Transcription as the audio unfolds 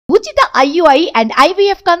ఉచిత IUI and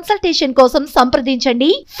IVF consultation కోసం సంప్రదించండి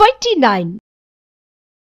 29.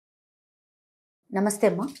 నమస్తే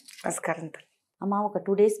అమ్మా. నమస్కారం అమ్మా, ఒక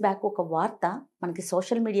 2 days బ్యాక్ ఒక వార్త మనకి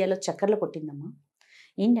సోషల్ మీడియాలో చక్కర్లు కొట్టిందమ్మా.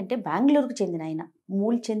 ఏంటంటే బెంగళూరుకు చెందిన ఆయన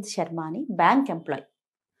మూల్చంద్ శర్మ అని బ్యాంక్ ఎంప్లాయ్.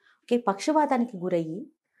 ఓకే, పక్షవాతానికి గురయ్యి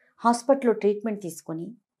హాస్పిటల్లో ట్రీట్మెంట్ తీసుకొని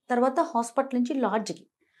తర్వాత హాస్పిటల్ నుంచి లాడ్జ్కి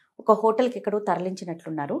ఒక హోటల్కి ఎక్కడో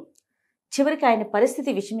తరలించినట్లున్నారు. చివరికి ఆయన పరిస్థితి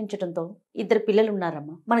విషమించడంతో 2 పిల్లలు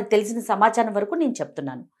ఉన్నారమ్మా. మనకు తెలిసిన సమాచారం వరకు నేను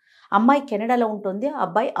చెప్తున్నాను. అమ్మాయి కెనడాలో ఉంటుంది,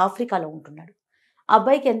 అబ్బాయి ఆఫ్రికాలో ఉంటున్నాడు.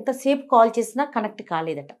 అబ్బాయికి ఎంతసేపు కాల్ చేసినా కనెక్ట్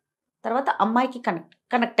కాలేదట. తర్వాత అమ్మాయికి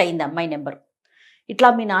కనెక్ట్ అయింది అమ్మాయి నెంబరు.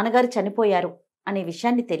 ఇట్లా మీ నాన్నగారు చనిపోయారు అనే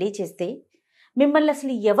విషయాన్ని తెలియచేస్తే మిమ్మల్ని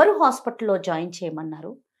అసలు ఎవరు హాస్పిటల్లో జాయిన్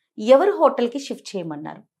చేయమన్నారు, ఎవరు హోటల్కి షిఫ్ట్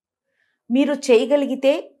చేయమన్నారు? మీరు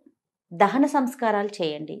చేయగలిగితే దహన సంస్కారాలు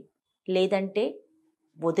చేయండి, లేదంటే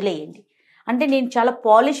వదిలేయండి. అంటే నేను చాలా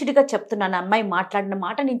పాలిష్డ్గా చెప్తున్నాను. అమ్మాయి మాట్లాడిన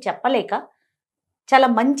మాట నేను చెప్పలేక చాలా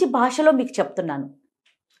మంచి భాషలో మీకు చెప్తున్నాను.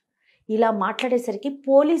 ఇలా మాట్లాడేసరికి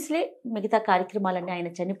పోలీసులే మిగతా కార్యక్రమాలన్నీ ఆయన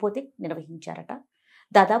చనిపోతే నిర్వహించారట.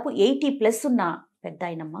 దాదాపు 80+ ఉన్న పెద్ద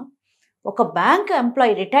ఆయనమ్మ, ఒక bank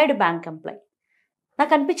employee, retired bank employee.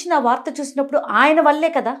 నాకు అనిపించిన ఆ వార్త చూసినప్పుడు ఆయన వల్లే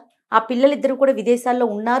కదా ఆ పిల్లలిద్దరూ కూడా విదేశాల్లో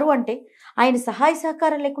ఉన్నారు అంటే ఆయన సహాయ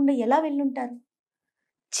సహకారం లేకుండా ఎలా వెళ్ళుంటారు?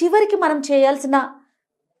 చివరికి మనం చేయాల్సిన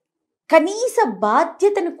కనీస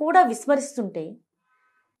బాధ్యతను కూడా విస్మరిస్తుంటే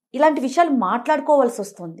ఇలాంటి విషయాలు మాట్లాడుకోవాల్సి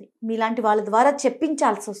వస్తుంది. మీలాంటి వాళ్ళ ద్వారా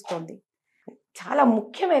చెప్పించాల్సి వస్తుంది. చాలా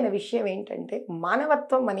ముఖ్యమైన విషయం ఏంటంటే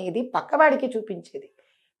మానవత్వం అనేది పక్కవాడికి చూపించేది.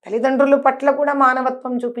 తల్లిదండ్రుల పట్ల కూడా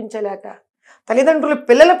మానవత్వం చూపించలేక, తల్లిదండ్రుల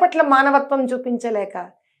పిల్లల పట్ల మానవత్వం చూపించలేక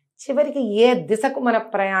చివరికి ఏ దిశకు మన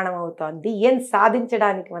ప్రయాణం అవుతోంది, ఏం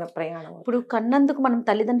సాధించడానికి మన ప్రయాణం. ఇప్పుడు కన్నందుకు మనం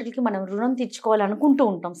తల్లిదండ్రులకి మనం రుణం తీర్చుకోవాలనుకుంటూ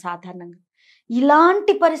ఉంటాం సాధారణంగా.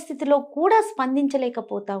 ఇలాంటి పరిస్థితిలో కూడా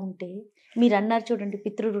స్పందించలేకపోతా ఉంటే మీరు అన్నారు చూడండి,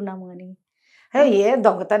 పితృ రుణము అని. ఏ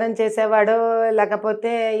దొంగతనం చేసేవాడో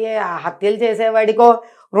లేకపోతే ఏ హత్యలు చేసేవాడికో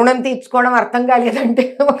రుణం తీర్చుకోవడం అర్థం కాలేదంటే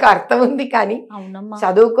ఒక అర్థం ఉంది. కానీ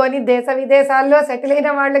చదువుకొని దేశ విదేశాల్లో సెటిల్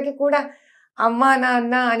అయిన వాళ్ళకి కూడా అమ్మ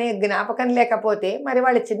నాన్న అనే జ్ఞాపకం లేకపోతే మరి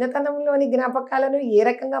వాళ్ళ చిన్నతనంలోని జ్ఞాపకాలను ఏ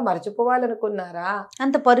రకంగా మర్చిపోవాలనుకున్నారా?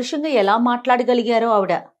 అంత పరుషంగా ఎలా మాట్లాడగలిగారో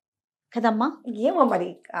ఆవిడ కదమ్మా. ఏమో మరి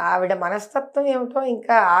ఆవిడ మనస్తత్వం ఏమిటో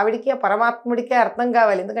ఇంకా ఆవిడికే పరమాత్ముడికే అర్థం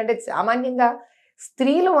కావాలి. ఎందుకంటే సామాన్యంగా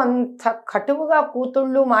స్త్రీలు అంత కటువుగా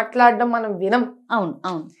కూతుళ్ళు మాట్లాడడం మనం వినం. అవును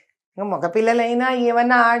అవును. మగపిల్లలైనా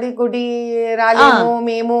ఏమన్నా ఆడి గుడి రాలేమో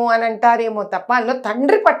మేము అని అంటారేమో తప్ప అందులో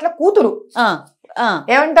తండ్రి పట్ల కూతురు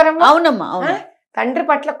ఏమంటారమ్మా? అవునమ్మా అవును. తండ్రి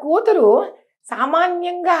పట్ల కూతురు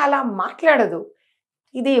సామాన్యంగా అలా మాట్లాడదు.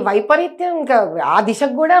 ఇది వైపరీత్యం. ఇంకా ఆ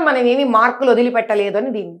దిశకు కూడా మనం ఏమి మార్కులు వదిలిపెట్టలేదు అని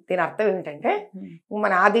దీని అర్థం ఏమిటంటే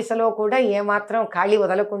మన ఆ దిశలో కూడా ఏమాత్రం ఖాళీ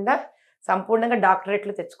వదలకుండా సంపూర్ణంగా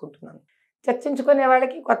డాక్టరేట్లు తెచ్చుకుంటున్నాం. చర్చించుకునే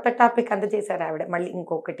వాళ్ళకి కొత్త టాపిక్ అందజేశారు ఆవిడ. మళ్ళీ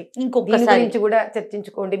ఇంకొకటి గురించి కూడా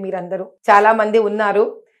చర్చించుకోండి మీరందరూ. చాలా మంది ఉన్నారు,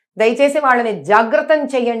 దయచేసి వాళ్ళని జాగ్రత్తం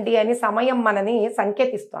చెయ్యండి అని సమయం మనని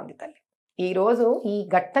సంకేతిస్తోంది తల్లి. ఈరోజు ఈ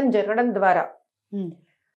ఘట్టం జరగడం ద్వారా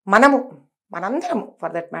మనందరము,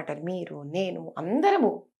 ఫర్ దట్ మ్యాటర్ మీరు నేను అందరము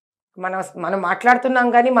మనం మాట్లాడుతున్నాం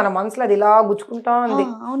కానీ మన మనసులో అది ఇలా గుచ్చుకుంటా ఉంది.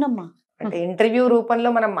 అవునమ్మా. అంటే ఇంటర్వ్యూ రూపంలో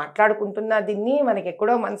మనం మాట్లాడుకుంటున్న దీన్ని మనకి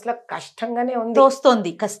ఎక్కడో మనసులో కష్టంగానే ఉంది,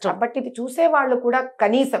 తోస్తోంది కష్టం. కాబట్టి ఇది చూసే వాళ్ళు కూడా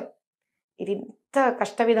కనీసం ఇది ఇంత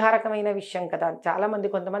కష్ట విధారకమైన విషయం కదా. చాలా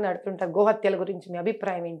మంది కొంతమంది అడుగుతుంటారు గోహత్యల గురించి మీ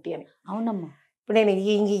అభిప్రాయం ఏంటి అని. అవునమ్మా. ఇప్పుడు నేను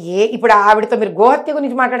ఇప్పుడు ఆవిడతో మీరు గోహత్య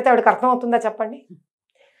గురించి మాట్లాడితే ఆవిడకి అర్థం అవుతుందా చెప్పండి?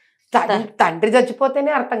 తండ్రి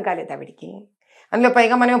చచ్చిపోతేనే అర్థం కాలేదు ఆవిడికి. అందులో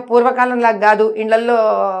పైగా మనం పూర్వకాలంలాగా కాదు, ఇళ్లల్లో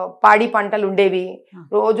పాడి పంటలు ఉండేవి,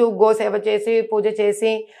 రోజు గోసేవ చేసి పూజ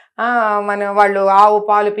చేసి వాళ్ళు ఆవు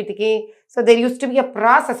పాలు పితికి, so there use to be a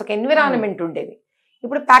process, ఒక ఎన్విరాన్మెంట్ ఉండేది.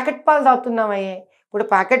 ఇప్పుడు ప్యాకెట్ పాలు తాగుతున్నామయ్యే. ఇప్పుడు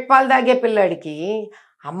ప్యాకెట్ పాలు తాగే పిల్లాడికి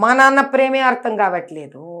అమ్మా నాన్న ప్రేమే అర్థం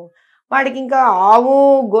కావట్లేదు. వాడికి ఇంకా ఆవు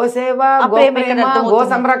గోసేవ గో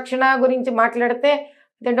సంరక్షణ గురించి మాట్లాడితే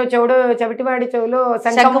ఏంటో చెవిటివాడి చెవులో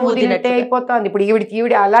శంఖం ఊదినట్టే అయిపోతుంది. ఇప్పుడు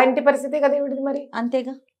ఈవిడ అలాంటి పరిస్థితే కదా ఈవిడిది. మరి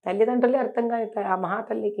అంతేగా, తల్లిదండ్రులే అర్థం కాదు ఆ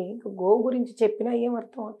మహాతల్లికి. గో గురించి చెప్పినా ఏం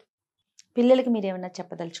అర్థం అవుతుంది? పిల్లలకి మీరేమన్నా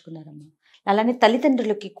చెప్పదలుచుకున్నారమ్మా? అలానే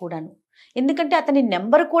తల్లిదండ్రులకి కూడాను. ఎందుకంటే అతని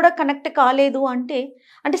నెంబర్ కూడా కనెక్ట్ కాలేదు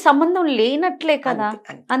అంటే సంబంధం లేనట్లే కదా.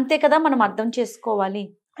 అంతే కదా మనం అర్థం చేసుకోవాలి.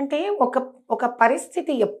 అంటే ఒక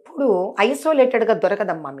పరిస్థితి ఎప్పుడు ఐసోలేటెడ్గా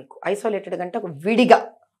దొరకదమ్మా మీకు. ఐసోలేటెడ్గా అంటే ఒక విడిగా.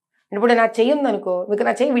 ఇప్పుడు నా చెయ్యి ఉందనుకో, మీకు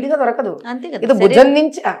నా చెయ్యి విడిగా దొరకదు. ఇది భుజం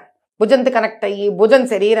నుంచి భుజంతో కనెక్ట్ అయ్యి భుజం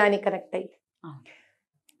శరీరానికి కనెక్ట్ అయ్యి.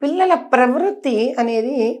 పిల్లల ప్రవృత్తి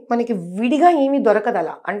అనేది మనకి విడిగా ఏమీ దొరకదు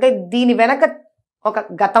అలా. అంటే దీని వెనక ఒక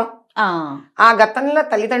గతం, ఆ గతంలో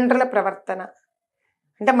తల్లిదండ్రుల ప్రవర్తన.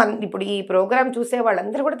 అంటే ఇప్పుడు ఈ ప్రోగ్రాం చూసే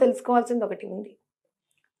వాళ్ళందరూ కూడా తెలుసుకోవాల్సింది ఒకటి ఉంది.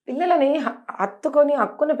 పిల్లలని హత్తుకొని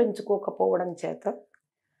హక్కున పెంచుకోకపోవడం చేత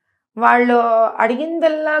వాళ్ళు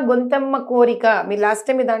అడిగిందల్లా గొంతమ్మ కోరిక. మీరు లాస్ట్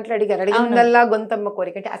టైం మీ దాంట్లో అడిగారు, అడిగిందల్లా గొంతమ్మ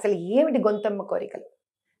కోరిక అంటే అసలు ఏమిటి గొంతమ్మ కోరికలు?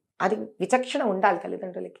 అది విచక్షణ ఉండాలి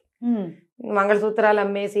తల్లిదండ్రులకి. మంగళసూత్రాలు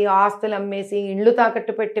అమ్మేసి, ఆస్తులు అమ్మేసి, ఇళ్ళు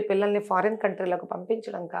తాకట్టు పెట్టి పిల్లల్ని ఫారిన్ కంట్రీలకు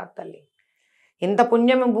పంపించడం కాదు తల్లి. ఇంత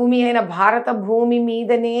పుణ్యం భూమి అయిన భారత భూమి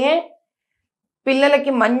మీదనే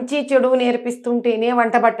పిల్లలకి మంచి చెడు నేర్పిస్తుంటేనే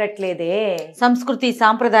వంట పట్టట్లేదే. సంస్కృతి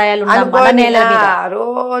సాంప్రదాయాలు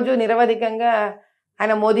రోజు నిరవధికంగా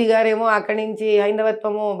ఆయన మోదీ గారేమో అక్కడి నుంచి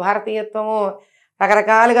హైందవత్వము, భారతీయత్వము,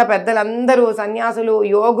 రకరకాలుగా పెద్దలందరూ సన్యాసులు,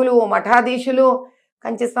 యోగులు, మఠాధీశులు,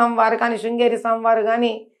 కంచి స్వామివారు కానీ, శృంగేరి స్వామివారు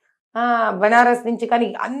కానీ, బనారస్ నుంచి కానీ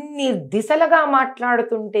అన్ని దిశలుగా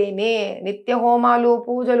మాట్లాడుతుంటేనే, నిత్య హోమాలు,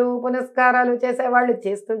 పూజలు, పునస్కారాలు చేసేవాళ్ళు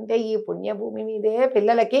చేస్తుంటే ఈ పుణ్యభూమి మీదే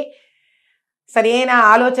పిల్లలకి సరైన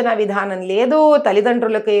ఆలోచన విధానం లేదు.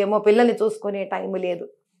 తల్లిదండ్రులకు ఏమో పిల్లల్ని చూసుకునే టైం లేదు.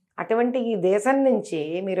 అటువంటి ఈ దేశం నుంచి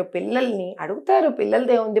మీరు పిల్లల్ని అడుగుతారు,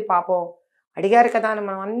 పిల్లలదే ఉంది పాపం, అడిగారు కదా అని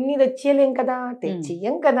మనం అన్ని తెచ్చేయలేం కదా,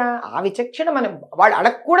 తెచ్చియ్యం కదా. ఆ విచక్షణ మనం వాళ్ళు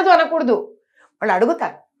అడగకూడదు అనకూడదు, వాళ్ళు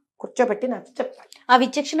అడుగుతారు, కూర్చోబెట్టి నచ్చ చెప్తారు. ఆ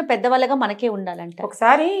విచక్షణ పెద్దవాళ్ళగా మనకే ఉండాలంట.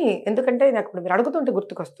 ఒకసారి ఎందుకంటే నాకు ఇప్పుడు మీరు అడుగుతుంటే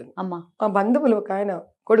గుర్తుకొస్తుంది, అమ్మా మా బంధువులు ఒక ఆయన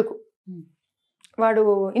కొడుకు, వాడు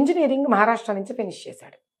ఇంజనీరింగ్ మహారాష్ట్ర నుంచి ఫినిష్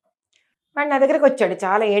చేశాడు. వాడు నా దగ్గరకు వచ్చాడు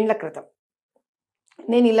చాలా ఏండ్ల క్రితం.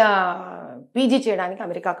 నేను ఇలా పీజీ చేయడానికి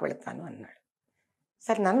అమెరికాకు వెళుతాను అన్నాడు.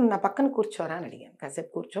 సరే నన్ను నా పక్కన కూర్చోరా అని అడిగాను. కాసేపు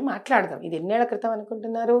కూర్చో మాట్లాడదాం. ఇది ఎన్నేళ్ల క్రితం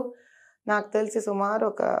అనుకుంటున్నారు? నాకు తెలిసి సుమారు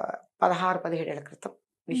ఒక 16-17 ఏళ్ల క్రితం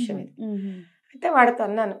విషయం ఇది. అయితే వాడితో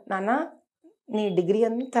అన్నాను, నాన్న నీ డిగ్రీ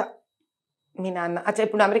అంతా మీ నాన్న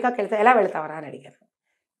ఇప్పుడు అమెరికాకి వెళ్తే ఎలా వెళ్తావరా అని అడిగాను.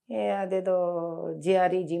 అదేదో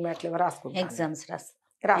జిఆర్ఈ జీమాట్లు ఎవరు రాసుకుంటారు, ఎగ్జామ్స్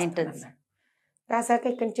రాసుకున్నాను. రాశాక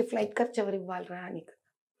ఇక్కడి నుంచి ఫ్లైట్ ఖర్చు ఎవరు ఇవ్వాలరా నీకు?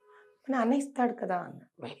 నాన్న ఇస్తాడు కదా అన్న.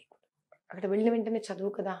 Very good. అక్కడ వెళ్ళిన వెంటనే చదువు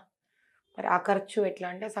కదా, మరి ఆ ఖర్చు ఎట్లా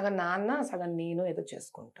అంటే సగం నాన్న సగం నేను ఏదో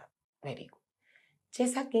చేసుకుంటాను. Very good.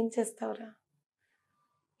 చేశాక ఏం చేస్తావురా?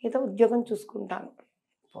 ఏదో ఉద్యోగం చూసుకుంటాను.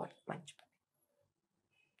 మంచి పని.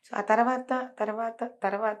 సో ఆ తర్వాత తర్వాత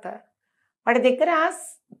తర్వాత వాడి దగ్గర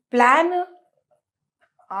ప్లాన్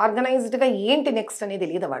ఆర్గనైజ్డ్గా ఏంటి నెక్స్ట్ అనేది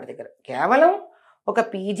లేదు వాడి దగ్గర. కేవలం ఒక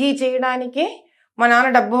పీజీ చేయడానికి మా నాన్న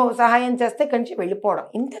డబ్బు సహాయం చేస్తే ఇక్కడి నుంచి వెళ్ళిపోవడం,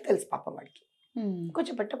 ఇంతే తెలుసు పాప వాడికి.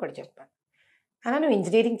 కొంచెం పెట్టి ఒకటి చెప్పాను, అలా నువ్వు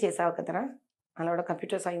ఇంజనీరింగ్ చేసావు కదరా, అలా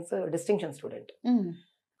కంప్యూటర్ సైన్స్ డిస్టింక్షన్ స్టూడెంట్,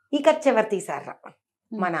 ఈ ఖర్చు ఎవరు తీసారా?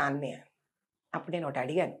 మా నాన్నే. అప్పుడు నేను ఒకటి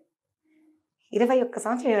అడిగాను, 21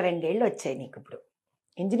 సంవత్సరం 22 ఏళ్ళు వచ్చాయి నీకు, ఇప్పుడు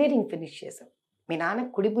ఇంజనీరింగ్ ఫినిష్ చేసావు, మీ నాన్న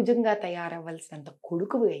కుడి భుజంగా తయారవ్వాల్సినంత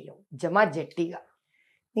కొడుకు వేయవు జమా జట్టిగా,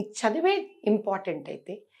 నీకు చదివే ఇంపార్టెంట్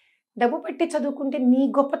అయితే డబ్బు పెట్టి చదువుకుంటే నీ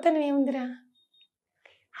గొప్పతనం ఏముందిరా?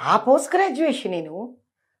 ఆ పోస్ట్ గ్రాడ్యుయేషన్ నేను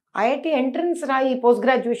ఐఐటి ఎంట్రన్స్ రాయి పోస్ట్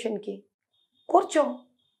గ్రాడ్యుయేషన్కి కూర్చో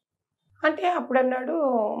అంటే అప్పుడు అన్నాడు,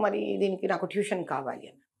 మరి దీనికి నాకు ట్యూషన్ కావాలి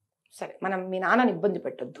అన్న. సరే మనం మీ నాన్నని ఇబ్బంది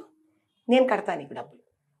పెట్టొద్దు, నేను కడతాను నీకు డబ్బులు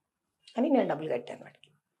అని నేను డబ్బులు కట్టాను వాడికి.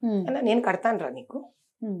 అన్న నేను కడతాను రా నీకు,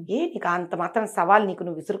 నీకు అంత మాత్రం సవాల్ నీకు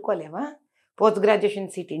నువ్వు విసురుకోలేవా? పోస్ట్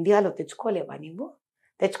గ్రాడ్యుయేషన్ సీట్ ఇండియాలో తెచ్చుకోలేవా నువ్వు?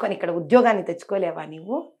 తెచ్చుకొని ఇక్కడ ఉద్యోగాన్ని తెచ్చుకోలేవా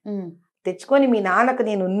నువ్వు? తెచ్చుకొని మీ నాన్నకు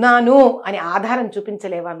నేను ఉన్నాను అని ఆధారం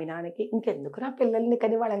చూపించలేవా మీ నాన్నకి? ఇంకెందుకురా పిల్లల్ని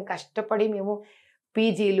కని వాళ్ళని కష్టపడి మేము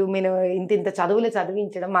పీజీలు మేము ఇంత చదువులు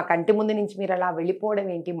చదివించడం, మా కంటి ముందు నుంచి మీరు అలా వెళ్ళిపోవడం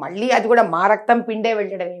ఏంటి? మళ్ళీ అది కూడా మా రక్తం పిండే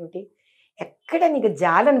వెళ్ళడం ఏమిటి? ఎక్కడ నీకు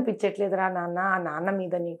జాలి అనిపించట్లేదురా నాన్న ఆ నాన్న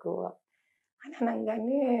మీద నీకు అని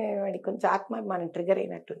అనగానే వాడికి కొంచెం ఆత్మాభిమానం ట్రిగర్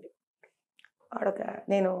అయినట్టుంది. వాడొక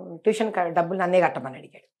నేను ట్యూషన్ డబ్బులు నన్నే కట్టమని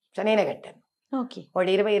అడిగాడు. సో నేనే కట్టాను. వాడు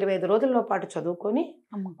 20-25 రోజుల్లో పాటు చదువుకొని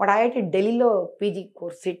వాడు ఐఐటి ఢిల్లీలో పీజీ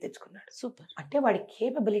కోర్స్ సీట్ తెచ్చుకున్నాడు. సూపర్. అంటే వాడి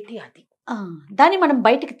కేపబిలిటీ అది, దాన్ని మనం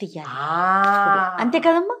బయటకు తీయాలి. అంతే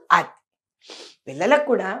కదమ్మా. అది పిల్లలకు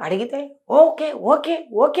కూడా అడిగితే ఓకే ఓకే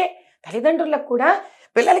ఓకే, తల్లిదండ్రులకు కూడా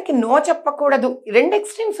పిల్లలకి నో చెప్పకూడదు. 2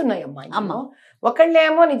 ఎక్స్ట్రీమ్స్ ఉన్నాయమ్మా.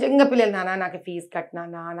 ఒకళ్ళేమో నిజంగా పిల్లలు నాన్న నాకు ఫీజు కట్టినా,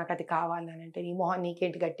 నాకు అది కావాలని అంటే నీ మొహం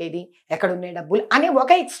నీకేంటి కట్టేది, ఎక్కడున్నాయి డబ్బులు అనే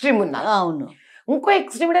ఒక ఎక్స్ట్రీమ్ ఉన్నా. అవును. ఇంకో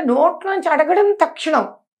ఎక్స్ట్రీమ్ నోట్లోంచి అడగడం తక్షణం,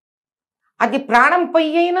 అది ప్రాణం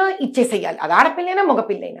పొయ్యైనా ఇచ్చేసేయాలి, అది ఆడపిల్లైనా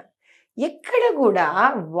మగపిల్లైనా. ఎక్కడ కూడా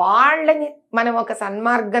వాళ్ళని మనం ఒక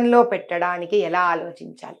సన్మార్గంలో పెట్టడానికి ఎలా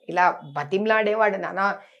ఆలోచించాలి? ఇలా బతిమలాడేవాడు నాన్న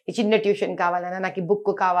ఈ చిన్న ట్యూషన్ కావాలన్నా, నాకు ఈ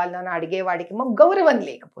బుక్ కావాలన్నా అడిగేవాడికి గౌరవం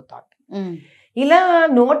లేకపోతుంది. ఇలా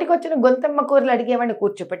నోటికొచ్చిన గొంతమ్మ కూరలు అడిగేవాడిని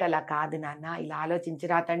కూర్చోపెట్టి అలా కాదు నాన్న ఇలా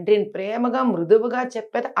ఆలోచించిరా తండ్రిని ప్రేమగా మృదువుగా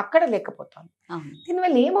చెప్పేది అక్కడ లేకపోతాను.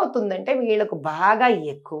 దీనివల్ల ఏమవుతుందంటే వీళ్ళకు బాగా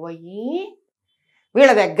ఎక్కువయ్యి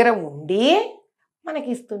వీళ్ళ దగ్గర ఉండి మనకి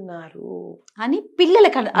ఇస్తున్నారు అని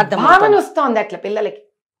పిల్లలకి భావన వస్తుంది. అట్లా పిల్లలకి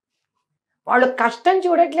వాళ్ళు కష్టం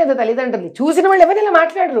చూడట్లేదు తల్లిదండ్రులు, చూసిన వాళ్ళు ఎవరు ఇలా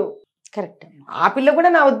మాట్లాడరు. కరెక్ట్. ఆ పిల్ల కూడా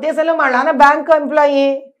నా ఉద్దేశంలో మా నాన్న బ్యాంక్ ఎంప్లాయీ,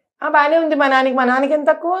 బాగానే ఉంది, మా నాన్నకి ఎంత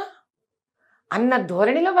తక్కువ అన్న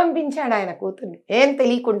ధోరణిలో పంపించాడు ఆయన కూతుర్ని, ఏం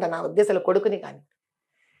తెలియకుండా నా ఉద్దేశంలో కొడుకుని. కానీ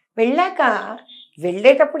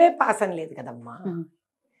వెళ్ళేటప్పుడే పాస్ అని లేదు కదమ్మా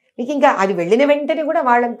మీకు. ఇంకా అది వెళ్ళిన వెంటనే కూడా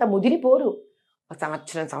వాళ్ళంతా ముదిరిపోరు.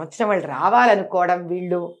 సంవత్సరం వాళ్ళు రావాలనుకోవడం,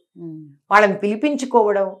 వీళ్ళు వాళ్ళని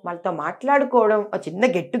పిలిపించుకోవడం, వాళ్ళతో మాట్లాడుకోవడం, చిన్న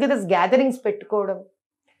గెట్ టుగెదర్స్ గ్యాదరింగ్స్ పెట్టుకోవడం.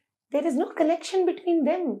 There is no connection between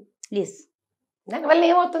them. దానివల్ల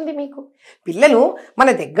ఏమవుతుంది, మీకు పిల్లలు మన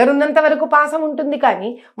దగ్గర ఉన్నంత వరకు పాసం ఉంటుంది, కానీ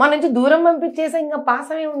మన నుంచి దూరం పంపించేసే ఇంకా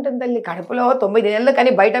పాసమే ఉంటుంది తల్లి. కడుపులో 9 నెలలు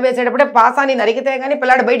కానీ బయట వేసేటప్పుడే పాసాన్ని నరికితే కానీ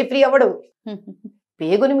పిల్లాడు బయట ఫ్రీ అవ్వడు.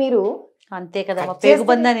 పేగుని మీరు అంతే కదా, పేగు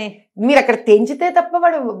బంధాన్ని మీరు అక్కడ తెంచితే తప్ప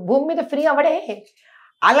వాడు భూమి మీద ఫ్రీ అవ్వడే.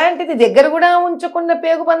 అలాంటిది దగ్గర కూడా ఉంచుకున్న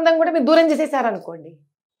పేగు బంధం కూడా మీరు దూరం చేసేసారనుకోండి,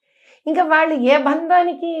 ఇంకా వాళ్ళు ఏ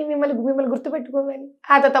బంధానికి మిమ్మల్ని గుర్తుపెట్టుకోవాలి.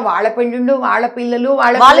 ఆ తర్వాత వాళ్ళ పెళ్ళిళ్ళు, వాళ్ళ పిల్లలు,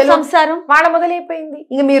 వాళ్ళ సంసారం వాళ్ళ మొదలైపోయింది.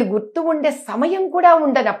 ఇంక మీరు గుర్తు ఉండే సమయం కూడా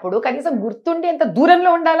ఉండనప్పుడు కనీసం గుర్తుండే ఎంత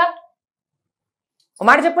దూరంలో ఉండాలా? ఒక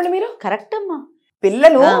మాట చెప్పండి మీరు. కరెక్ట్ అమ్మా.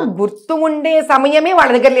 పిల్లలు గుర్తు ఉండే సమయమే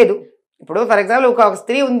వాళ్ళ దగ్గర లేదు. ఇప్పుడు ఫర్ ఎగ్జాంపుల్ ఒక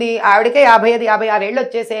స్త్రీ ఉంది, ఆవిడకే 55-56 ఏళ్ళు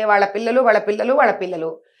వచ్చేసే, వాళ్ళ పిల్లలు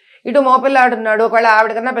ఇటు మోపిల్లాడున్నాడు, ఒకవేళ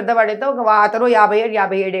ఆవిడకన్నా పెద్దవాడైతే అతను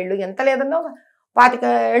 57 ఏళ్ళు, ఎంత లేదన్నా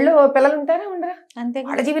 25 ఏళ్ళు పిల్లలు ఉంటారా ఉండరా? అంతే.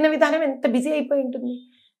 వాళ్ళ జీవన విధానం ఎంత బిజీ అయిపోయి ఉంటుంది.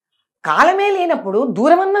 కాలమే లేనప్పుడు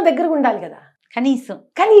దూరమన్నా దగ్గరకు ఉండాలి కదా,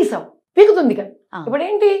 కనీసం పీకుతుంది కదా. ఇప్పుడు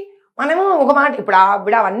ఏంటి, మనము ఒక మాట ఇప్పుడు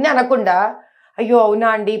ఆవిడ అవన్నీ అనకుండా, అయ్యో అవునా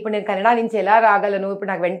అండి ఇప్పుడు నేను కన్నడ నుంచి ఎలా రాగలను, ఇప్పుడు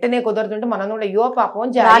నాకు వెంటనే కుదరదుంటే మనం కూడా అయ్యో పాపం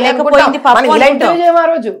ఆ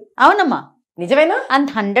రోజు. అవునమ్మా, నిజమేనా?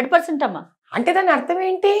 100% అమ్మా. అంటే దాని అర్థం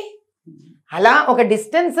ఏంటి, అలా ఒక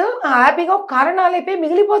డిస్టెన్స్ హ్యాపీగా కారణాలైపోయి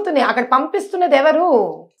మిగిలిపోతున్నాయి. అక్కడ పంపిస్తున్నది ఎవరు?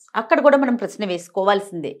 అక్కడ కూడా మనం ప్రశ్న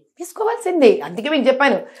వేసుకోవాల్సిందే. అందుకే మీకు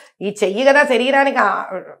చెప్పాను, ఈ చెయ్యి కదా శరీరానికి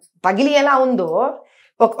పగిలి ఎలా ఉందో,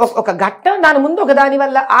 ఒక ఘట్టం దాని ముందు ఒక దాని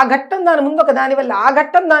వల్ల, ఆ ఘట్టం దాని ముందు ఒక దాని వల్ల, ఆ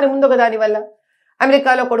ఘట్టం దాని ముందు ఒక దాని వల్ల.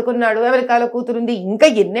 అమెరికాలో కొడుకున్నాడు, అమెరికాలో కూతురుంది, ఇంకా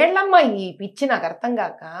ఎన్నేళ్ళమ్మా ఈ పిచ్చి నాకు అర్థం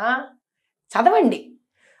కాక. చదవండి,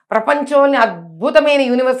 ప్రపంచంలోని అద్భుతమైన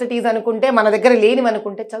యూనివర్సిటీస్ అనుకుంటే, మన దగ్గర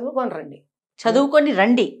లేనివనుకుంటే చదువుకొని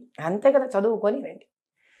రండి. అంతే కదా, చదువుకొని రండి.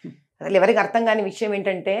 అసలు ఎవరికి అర్థం కాని విషయం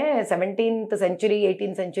ఏంటంటే 17th century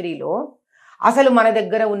 18th centuryలో అసలు మన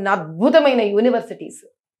దగ్గర ఉన్న అద్భుతమైన యూనివర్సిటీస్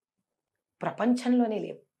ప్రపంచంలోనే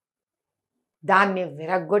లేవు. దాన్ని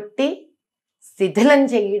విరగొట్టి శిథిలం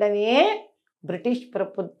చేయడమే బ్రిటిష్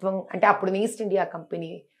ప్రభుత్వం, అంటే అప్పుడు ఈస్ట్ ఇండియా కంపెనీ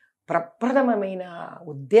ప్రప్రథమమైన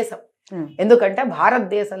ఉద్దేశం. ఎందుకంటే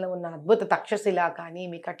భారతదేశంలో ఉన్న అద్భుత తక్షశిల కానీ,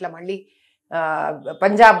 మీకు అట్లా మళ్ళీ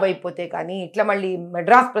పంజాబ్ వైపు పోతే కానీ, ఇట్లా మళ్ళీ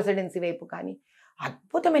మెడ్రాస్ ప్రెసిడెన్సీ వైపు కానీ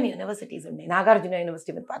అద్భుతమైన యూనివర్సిటీస్ ఉన్నాయి. నాగార్జున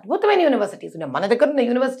యూనివర్సిటీ వైపు అద్భుతమైన యూనివర్సిటీస్ ఉన్నాయి. మన దగ్గర ఉన్న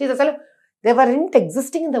యూనివర్సిటీస్ అసలు దే వర్ ఇంట్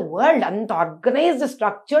ఎగ్జిస్టింగ్ ఇన్ ద వరల్డ్. అంత ఆర్గనైజ్డ్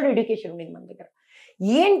స్ట్రక్చర్డ్ ఎడ్యుకేషన్ ఉండేది మన దగ్గర.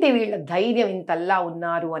 ఏంటి వీళ్ళ ధైర్యం ఇంతల్లా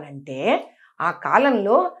ఉన్నారు అని అంటే, ఆ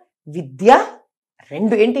కాలంలో విద్య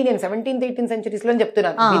రెండు ఏంటి, నేను 17th 18th centuries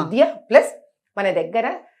చెప్తున్నాను. విద్య ప్లస్ మన దగ్గర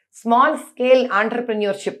small scale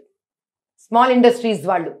entrepreneurship, small industries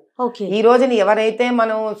వాళ్ళు. ఈ రోజుని ఎవరైతే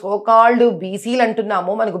మనం సోకాల్డ్ బీసీలు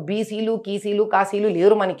అంటున్నామో, మనకు బీసీలు కీసీలు కాసీలు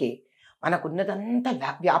లేరు. మనకున్నదంతా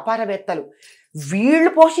వ్యాపారవేత్తలు. వీళ్ళు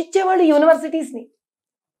పోషించేవాళ్ళు యూనివర్సిటీస్ని,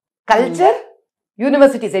 కల్చర్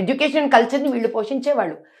యూనివర్సిటీస్, ఎడ్యుకేషన్ కల్చర్ని వీళ్ళు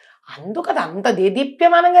పోషించేవాళ్ళు. అందుకది అంత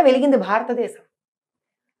దేదీప్యమానంగా వెలిగింది భారతదేశం.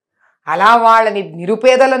 అలా వాళ్ళని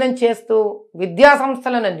నిరుపేదలను చేస్తూ, విద్యా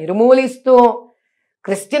సంస్థలను నిర్మూలిస్తూ,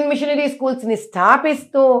 క్రిస్టియన్ మిషనరీ స్కూల్స్ని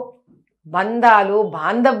స్థాపిస్తూ, బంధాలు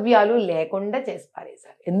బాంధవ్యాలు లేకుండా చేసి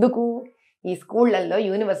పారేశారు. ఎందుకు? ఈ స్కూళ్ళల్లో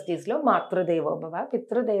యూనివర్సిటీస్లో మాతృదేవోభవ,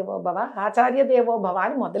 పితృదేవోభవ, ఆచార్య దేవోభవ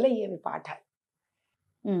అని మొదలయ్యేవి పాఠాలు.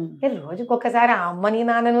 రోజుకొకసారి ఆ అమ్మని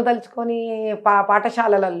నాన్నను తలుచుకొని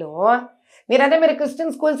పాఠశాలలలో మీరు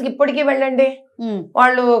క్రిస్టియన్ స్కూల్స్కి ఇప్పటికీ వెళ్ళండి,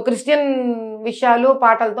 వాళ్ళు క్రిస్టియన్ విషయాలు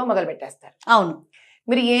పాఠాలతో మొదలు పెట్టేస్తారు. అవును.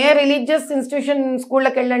 మీరు ఏ రిలీజియస్ ఇన్స్టిట్యూషన్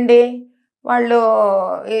స్కూళ్ళకి వెళ్ళండి, వాళ్ళు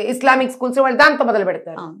ఇస్లామిక్ స్కూల్స్ వాళ్ళు దాంతో మొదలు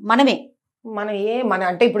పెడతారు. మన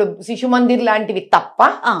అంటే ఇప్పుడు శిశు మందిర్ లాంటివి తప్ప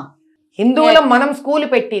హిందువులం మనం స్కూల్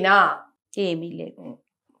పెట్టినా ఏమీ లేదు.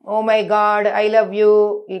 Oh my God, I love you,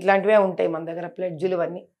 ఇట్లాంటివే ఉంటాయి మన దగ్గర, ప్లెడ్జులు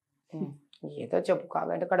అన్నీ. ఏదో చెప్పు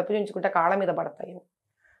కావాలంటే కడుపు చుంచుకుంటే కాళ్ళ మీద పడతాయి.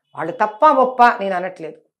 వాళ్ళు తప్ప గొప్ప నేను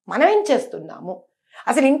అనట్లేదు. మనం ఏం చేస్తున్నాము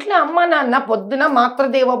అసలు? ఇంట్లో అమ్మ నాన్న పొద్దున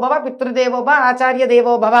మాతృదేవోభవ, పితృదేవోభవ, ఆచార్య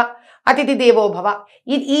దేవోభవ, అతిథి దేవోభవ,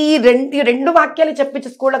 ఈ రెండు వాక్యాలు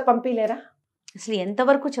చెప్పించి స్కూళ్ళకి పంపిలేరా? అసలు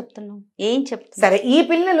ఎంతవరకు చెప్తున్నాం, ఏం చెప్తాం? సరే, ఈ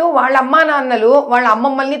పిల్లలు వాళ్ళ అమ్మా నాన్నలు వాళ్ళ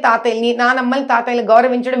అమ్మమ్మల్ని తాతయ్యని, నానమ్మల్ని తాతయ్యని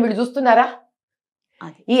గౌరవించడం వీళ్ళు చూస్తున్నారా?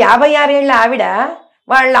 ఈ 56 ఏళ్ల ఆవిడ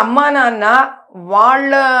వాళ్ళ అమ్మా నాన్న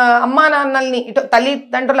వాళ్ళ అమ్మా నాన్నల్ని ఇటు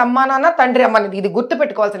తల్లిదండ్రుల అమ్మా నాన్న తండ్రి అమ్మని ఇది గుర్తు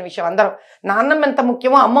పెట్టుకోవాల్సిన విషయం. అందరం నాన్నమ్మ ఎంత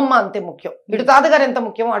ముఖ్యమో అమ్మమ్మ అంతే ముఖ్యం, ఇటు తాతగారు ఎంత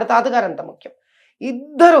ముఖ్యమో అటు తాతగారు ఎంత ముఖ్యం.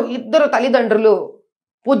 ఇద్దరు తల్లిదండ్రులు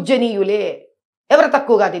పూజ్యనీయులే, ఎవరు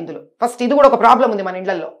తక్కువ కాదు ఇందులో. ఫస్ట్ ఇది కూడా ఒక ప్రాబ్లం ఉంది మన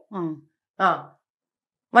ఇళ్లలో.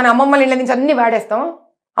 మన అమ్మమ్మల ఇళ్ళ నుంచి అన్ని వాడేస్తాం,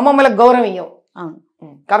 అమ్మమ్మలకు గౌరవం ఇయ్యం.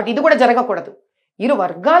 కాబట్టి ఇది కూడా జరగకూడదు. ఇరు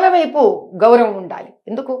వర్గాల వైపు గౌరవం ఉండాలి.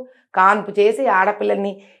 ఎందుకు కాన్పు చేసి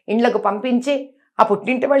ఆడపిల్లల్ని ఇండ్లకు పంపించి ఆ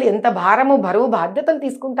పుట్టింటి వాళ్ళు ఎంత భారము బరువు బాధ్యతలు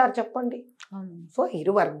తీసుకుంటారు చెప్పండి. సో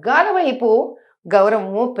ఇరు వర్గాల వైపు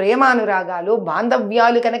గౌరవము, ప్రేమానురాగాలు,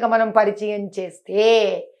 బాంధవ్యాలు కనుక మనం పరిచయం చేస్తే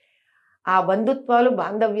ఆ బంధుత్వాలు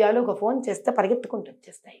బాంధవ్యాలు ఒక ఫోన్ చేస్తే పరిగెత్తుకుంటూ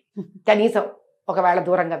వచ్చేస్తాయి. కనీసం ఒకవేళ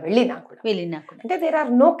దూరంగా వెళ్ళినా కూడా అంటే there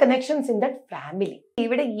are no connections in that family.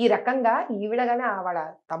 ఈవిడ ఈ రకంగా ఈవిడ కానీ ఆవిడ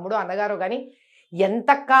తమ్ముడు అన్నగారు కానీ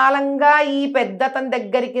ఎంత కాలంగా ఈ పెద్దతని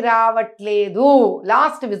దగ్గరికి రావట్లేదు.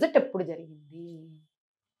 లాస్ట్ విజిట్ ఎప్పుడు జరిగింది?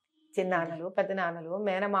 చిన్నాన్నలు, పెద్దనాన్నలు,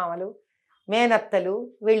 మేనమామలు, మేనత్తలు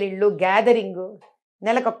వీళ్ళిళ్ళు గ్యాదరింగ్,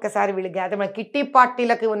 నెలకొక్కసారి వీళ్ళు గ్యాదరింగ్. కిట్టి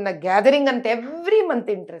పార్టీలకి ఉన్న గ్యాదరింగ్ అంటే ఎవ్రీ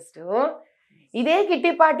మంత్ ఇంట్రెస్ట్. ఇదే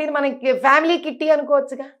కిట్టి పార్టీని మనకి ఫ్యామిలీ కిట్టి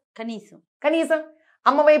అనుకోవచ్చుగా. కనీసం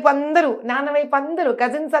అమ్మ వైపు అందరూ, నాన్న వైపు అందరూ,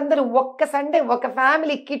 కజిన్స్ అందరూ ఒక్క సండే ఒక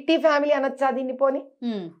ఫ్యామిలీ కిట్టి ఫ్యామిలీ అనొచ్చా దీన్ని? పోని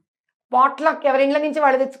పాట్లక్ ఎవరి ఇండ్ల నుంచి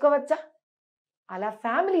వాళ్ళు తెచ్చుకోవచ్చా? అలా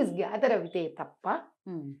ఫ్యామిలీస్ గ్యాదర్ అవుతే తప్ప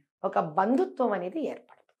ఒక బంధుత్వం అనేది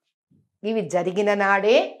ఏర్పడదు. ఇవి జరిగిన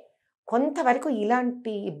నాడే కొంతవరకు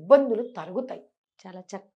ఇలాంటి ఇబ్బందులు తరుగుతాయి. చాలా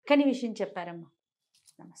చక్కని విషయం చెప్పారమ్మా.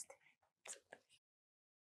 నమస్తే.